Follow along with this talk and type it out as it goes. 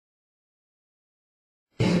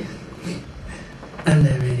I love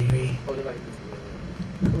it, Riri.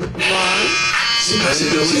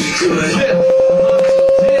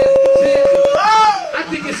 I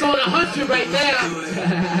think it's on 100 right now.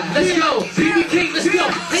 Let's go, BB King, let's go.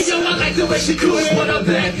 Hey yo, I like the way she do it, put her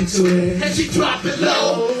back into it. And she drop it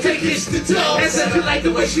low, take it to toe. And said you like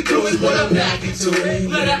the way she do it, put her back into it.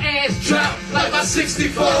 Let her ass drop like my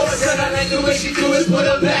 64. Said I like the way she do it, put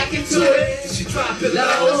her back into it. She drop it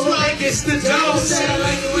low, take it to toe. Said I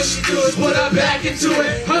like the way she do it, put her back into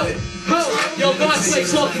it. Yo, Boss Lake,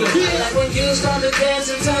 talk to me. I like when you start to dance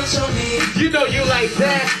and touch on me. You know you like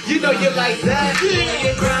that. You know you like that.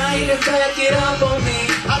 You grind and back it up on me.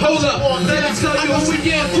 Hold up, let me tell you who we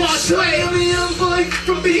get. Boss Lake, I'm a young boy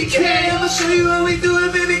from BK. I'ma show you how we do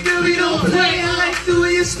it, baby girl. We don't play. I like the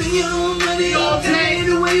way you spend your own money all day.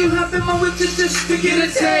 The way you hop in my whip just to get a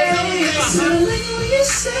taste. I like the way you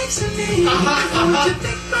sexy me. With your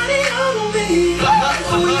big body all on me.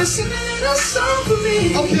 When you're singing a little song for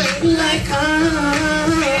me. Okay. Like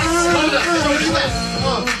hold up.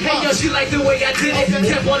 Hey yo, she like the way I did it.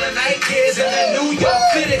 Kept on the night gears and that New York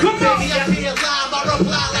fit it. Come baby, I'm here live. I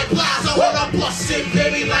reply like flies. I wanna bust it,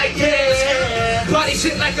 baby, like yeah. Body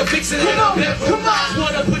shit like a vixen in a bedroom.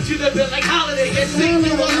 Wanna put you to bed like Holiday and sing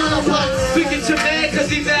you a lullaby. Thinking you're mad cause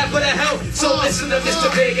he mad for the help. So listen to Mr.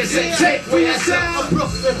 Vegas and take where I sound. I'm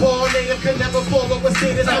Brooklyn born, native could never fall over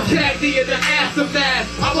cities. I'm khaki in the aftermath.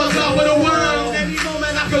 I was out with the world. Any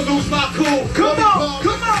moment I could lose my cool. Come on,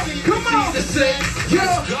 come on, come on.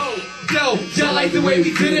 Yo, y'all like the way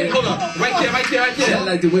we did it? Hold on, right there, right there, right there. I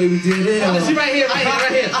like the way we did it. See right here, right here,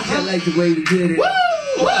 right here. I like the way we did it.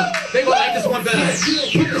 Woo! They gonna like this one better.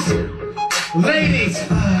 Ladies,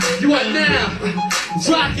 you are now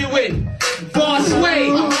rocking with Boss Way,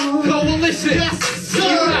 KO-Lition.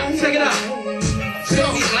 Check it out.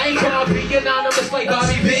 I ain't trying to be anonymous like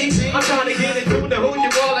Bobby B. I'm trying to get it through the who you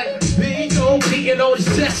all like. Beating on his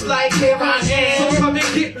chest like here I am. So come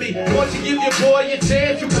and get me. Once you give your boy a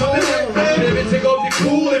chance, you coming with me. Everything gon' be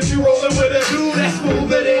cool if you rollin' with a dude that's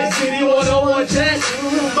smooth it is. City 101 chest.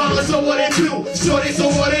 Mama, so what it do? Shorty, so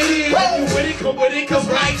what it is? If you with it, come with it, cause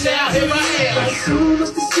right now, here I am. So much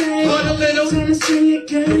to say. But a little. Trying to see it,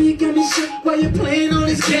 girl, you got me shook while you're playing on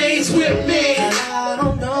these games with me. I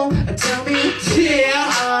don't know, tell me,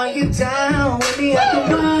 Yeah. are you down with me?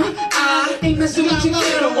 I ain't messing with you,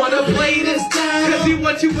 I don't wanna play this time, cause we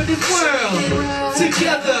want you in this world.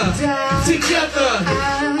 Together, together.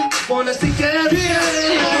 I want us together.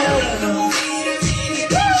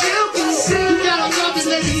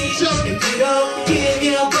 If you don't give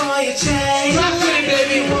your boy a chance, Rock with it,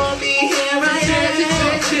 baby. you won't be here right now.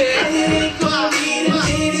 It ain't gonna be the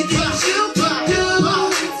anything you can do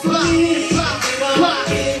for me. You won't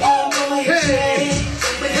give your boy a chance,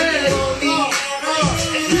 but you won't be here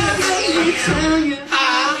right now. Tell you,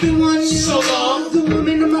 I've been wanting you So long. the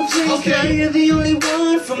woman in my dreams. Okay. You're the only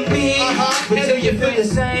one for me. And do you feel the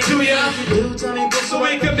same? Do ya? You tell me, but So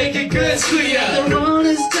we can make it good to ya. after all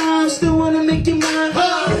this time, still wanna make you mine.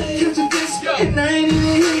 Catch a bitch and I ain't even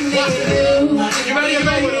need you. You ready? You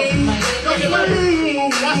ready?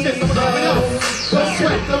 Watch this, I'm coming up. Let's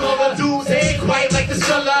sweat them all the dudes. Ain't quite like the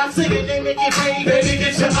sunlight. Singing, they make it rain. Baby,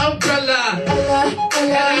 get your umbrella.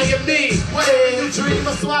 And I am me. When you dream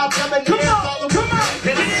of swab, come and follow. Come on.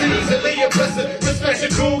 And it's easily impressive. Respect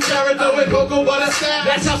your cool character and cocoa butter.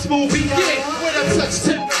 That's how smooth we get. When I touch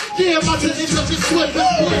tip, yeah, my titty touches sweat.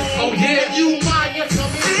 Oh yeah. You mine, you're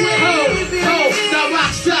coming. Now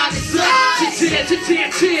rock side to side.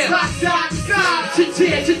 Cheer. Rock side to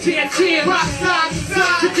side. Cheer. Rock side to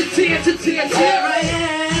side. Cheer. Here I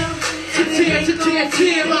am.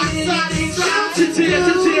 Cheer. Rock side to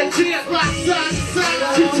side. Cheer. Rock side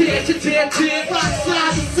to side. Cheer. Rock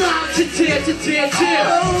side to side. Cheer.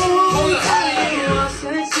 Hold up.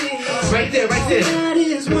 Right there. That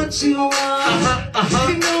is what you want.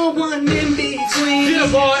 See no one in between.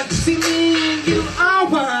 Yeah, boy. See me and you are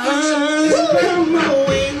one. Come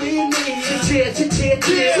away with me Cheer.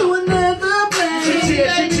 to another place.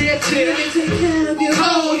 Let me take care of you.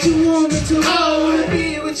 Hold you want me to hold.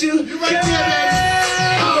 Be with you. You right there,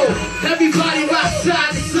 baby. Oh, everybody rock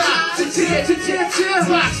side to side. Cheer.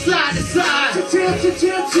 Rock side to side.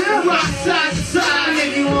 Rock side to side. And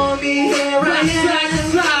if you want me here, Rock I side am. to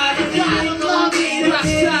side. You want me Rock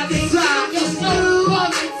side to side.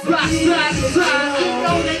 Rock side to side.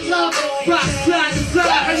 Rock side to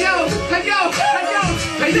side.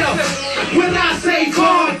 Hey yo. When I say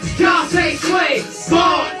born, y'all say sway.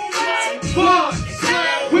 Born.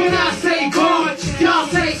 When I say born, y'all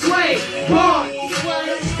say sway. Born.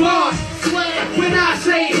 When I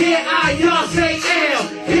say here I, y'all say L.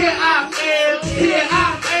 Here I.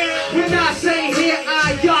 When I say here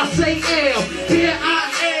I, y'all say L. Here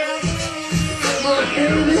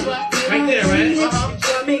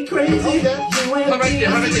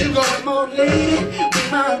shit. Come on, lady,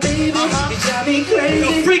 be my baby. You drive me crazy.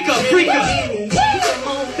 Yo, freak up, freak up. Come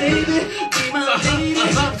on, baby, be my baby.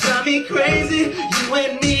 Drive me crazy, you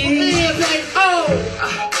and me. Oh!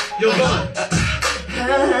 Yo, Vaughn.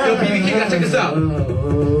 Yo, BB King, check this out.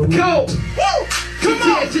 Go! Come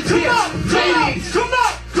on! Ladies! Come on!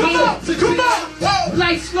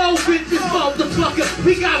 Light slow with this motherfucker.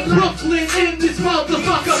 We got Brooklyn in this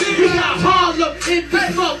motherfucker. We got Harlem in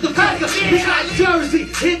this motherfucker. We got Jersey in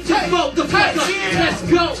this motherfucker. Let's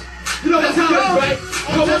go! You know what time it is, right?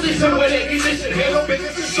 Co-Lition with ammunition. Handle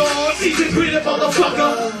business and songs. Season greeted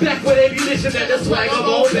motherfucker. Back with ammunition and the swag of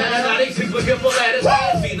all that. Now these chicks looking for letters.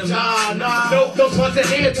 See them. Nah. No, don't want to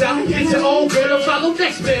hands out. Get your own girl and follow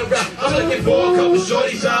next man rap. I'm looking for a couple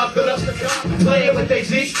shorties. Fill up the car. Playing with they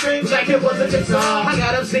G-strings like it was a guitar. I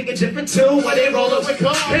got them singing different tune when they rollin' with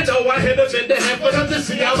cars. And know I hit them in the head for them to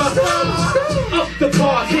see how I up the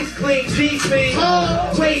bar, kicks clean, G-speed.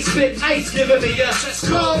 Wasted, ice giving me a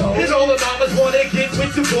cold. And all the mamas wanna get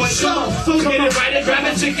with the boy. So get it right and grab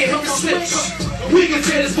a chicken, hit the switch. We can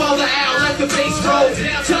tear this baller out, let the bass roll.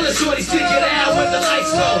 Tell the shorty stick it out when the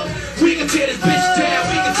lights low. We can tear this bitch down,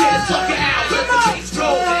 we can tear this fucker out, let the bass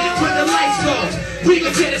roll. When the lights low, we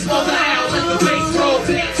can tear this baller out, let the bass roll.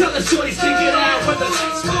 Tell the shorty stick it out when the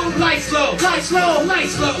lights low. Lights low, lights low,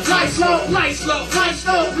 lights low, lights low, lights low, lights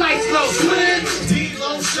low, lights low. Switch.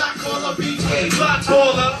 D-Low, shot caller, BK, block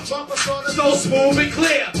caller. So smooth and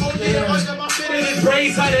clear. It is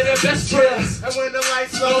raised out of the best trails. And when the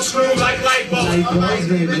lights low, screw like light bulbs.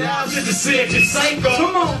 Just to see if you're psycho.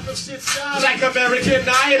 Come on. Like American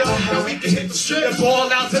Idol. Now we can hit the strip. The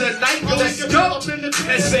ball out to the night. Let's go.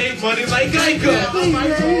 And save money like Geico.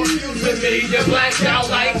 With me, you're blacked out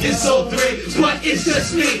like it's 03. But it's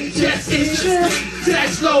just me. Yes, it's just me.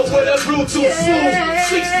 That's low with a brutal smooth.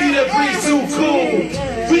 60 degrees too cool.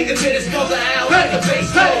 We can tear this mother out like the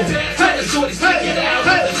bass low. Tell the shorty stick it out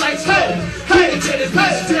with the lights low. We can tear this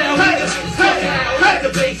bitch down. We can fuck out like the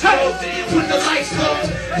bass low. With the lights low.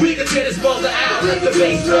 We can tear this mother out like the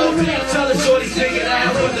bass low. Tell the shorty stick it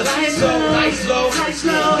out with the lights low. Lights low. Lights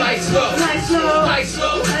low. Lights low. Lights low. Lights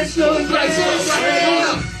low. Lights low. Lights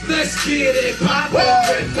low. Let's get it poppin'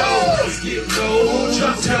 with no. Let's get low.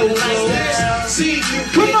 Drop your low. See you.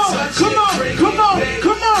 Come on.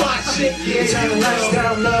 Watch it get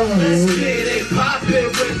low. Let's get it poppin'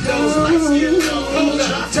 with those lights get low. Hold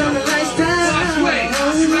up. Turn the lights down. Watch way.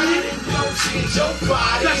 You ready? Change your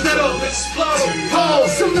body. That's that up. Explode. Oh,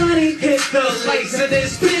 Somebody hit the lights in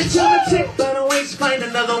this bitch. on a tick by the waist, find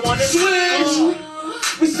another one and Switch.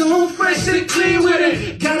 We so fresh and clean with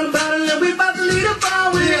it. Got a bottle and we about to lead a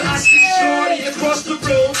bar with it. I see shorty across the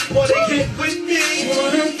room. Wanna get with me?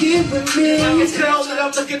 Wanna get with me? I can tell that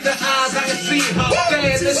I'm looking in the eyes. I can see her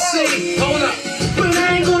fantasy. Hold up. But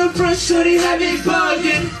I ain't gonna front, shorty, have me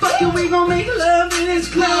bugging. Fucking, we gon' make love in this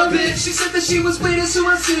club. She said that she was waiting, so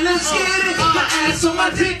I said, let's get it. My ass on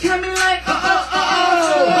my dick, had me like,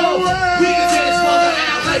 We can tear this mother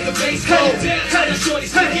out like a bass coat. Tell the shorty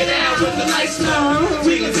stick it out with the lights low.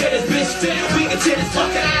 We can tear this bitch down. We can tear this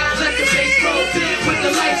fucker out. Let the bass roll down with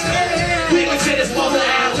the lights low. We can tear this mother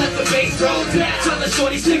out. Let the bass roll down. Tell the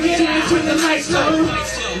shorty stick it out with the lights low.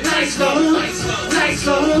 Lights low. Lights low. Lights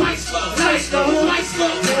low. Lights low. Lights low. Lights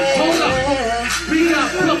low. Hold up. We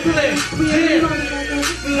got Brooklyn. Yeah.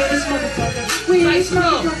 Lights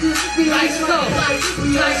low. Lights low.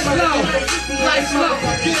 Lights low. Lights low.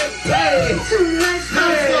 Hey.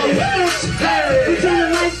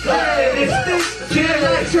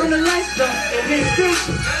 Turn the lights off in this bitch.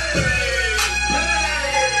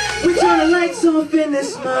 We turn the lights off in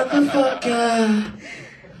this motherfucker.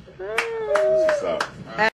 What's up?